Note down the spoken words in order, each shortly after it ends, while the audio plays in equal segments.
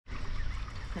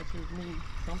catches me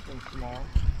something small.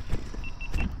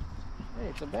 Hey,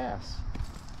 it's a bass.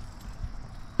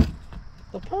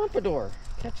 The pompadour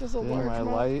catches a large my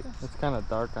light. It's kind of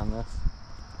dark on this.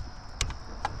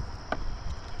 I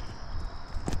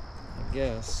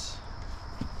guess.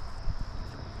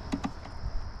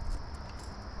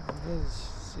 It is.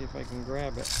 See if I can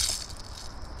grab it.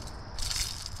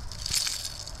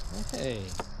 Hey,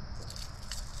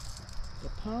 the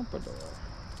pompadour.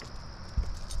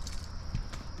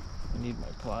 I need my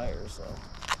pliers though.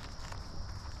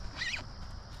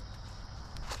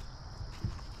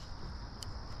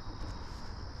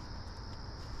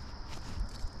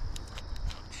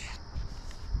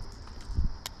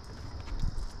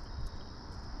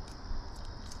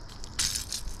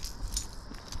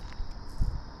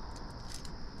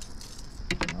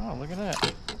 Oh, look at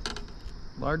that.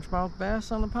 Largemouth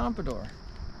bass on the pompadour.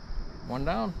 One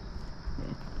down.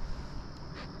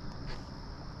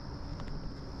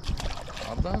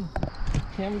 All done.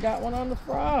 Kim got one on the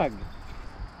frog.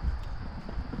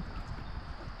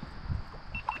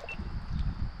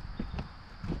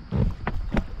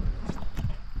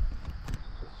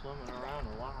 Swimming around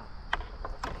a lot.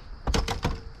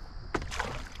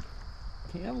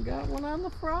 Cam got one on the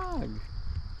frog.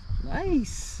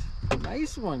 Nice.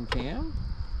 Nice one, Cam.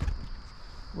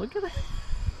 Look at that.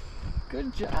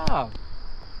 Good job.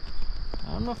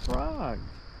 On the frog.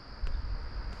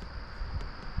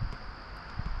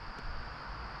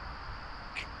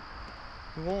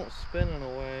 He won't spin in a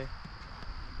way.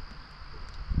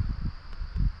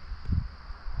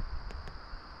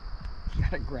 You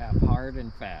gotta grab hard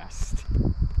and fast.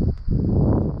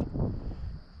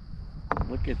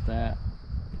 Look at that.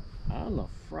 On the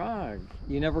frog.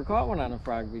 You never caught one on a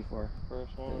frog before.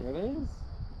 First one. There it is.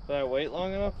 Did I wait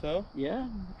long enough though? Yeah.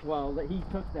 Well, he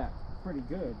took that pretty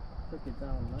good. Took it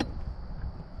down nice.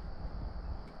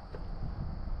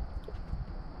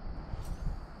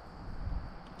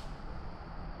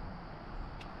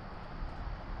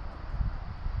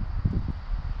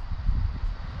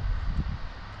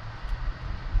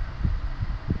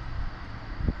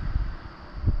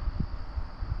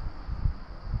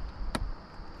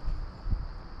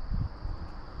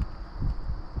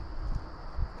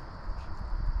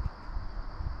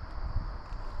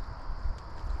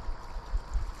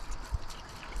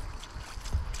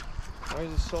 Why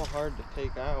is it so hard to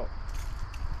take out?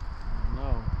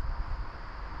 No.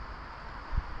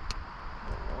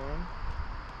 One.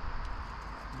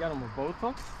 You got them with both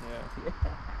hooks? Yeah. Yeah.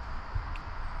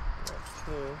 Got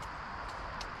two.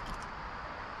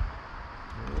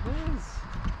 There it is.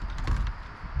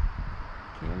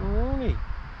 Cameroni.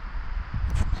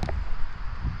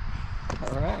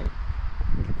 All right.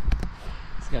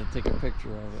 Just got to take a picture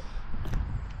of it.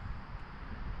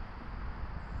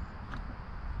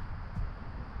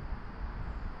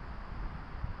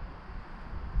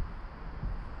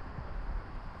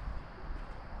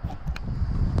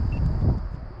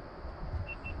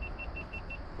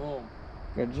 Boom.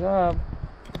 Good job.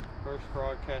 First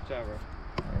frog catch ever.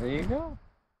 There you go.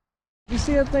 You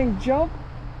see that thing jump?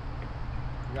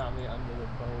 Got me under the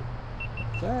boat.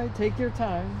 It's all right. Take your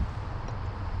time.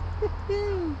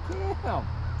 Damn.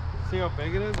 See how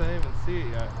big it is? I didn't even see it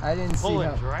yet. I didn't see Pull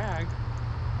how. and drag.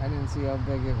 I didn't see how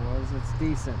big it was. It's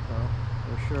decent though,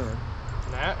 for sure.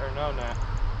 Gnat or no gnat?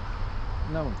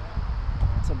 No,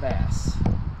 it's a bass. It's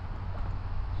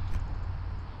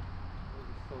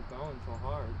still going so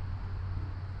hard.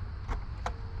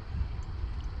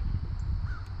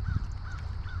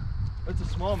 It's a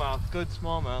smallmouth. Good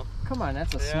smallmouth. Come on,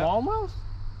 that's a Yeah. smallmouth?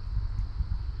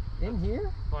 In here?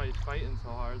 That's why he's fighting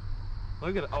so hard.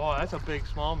 Look at it. Oh, that's a big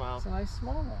smallmouth. It's a nice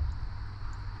smallmouth.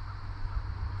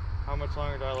 How much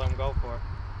longer do I let him go for?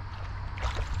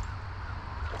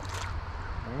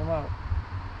 Bring him out.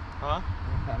 Huh?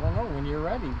 I don't know. When you're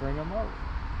ready, bring him out.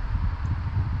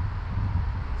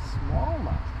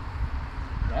 Smallmouth.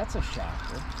 That's a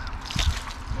shocker.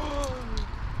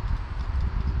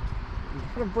 You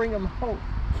gotta bring him out.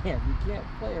 You can't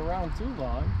play around too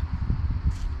long.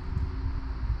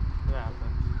 What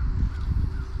happened?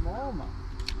 Smallmouth.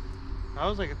 That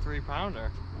was like a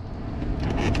 3-pounder.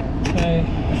 Okay,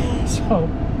 so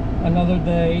another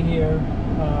day here.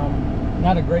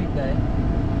 Not a great day.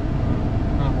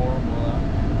 Not horrible though.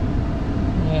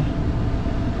 Yeah,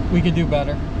 we could do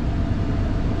better.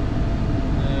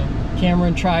 Yeah.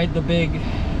 Cameron tried the big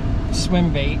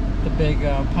swim bait, the big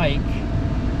pike.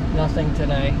 Nothing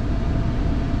today.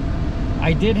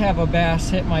 I did have a bass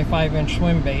hit my 5-inch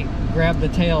swim bait, grabbed the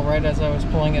tail right as I was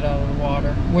pulling it out of the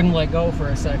water. Wouldn't let go for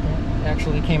a second.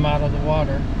 Actually came out of the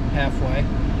water halfway.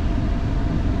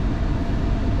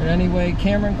 But anyway,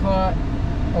 Cameron caught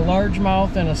a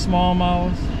largemouth and a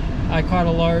smallmouth. I caught a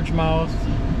largemouth,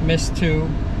 missed 2,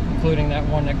 including that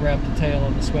one that grabbed the tail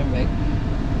of the swim bait.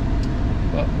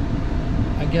 But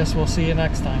I guess we'll see you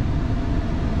next time.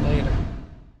 Later.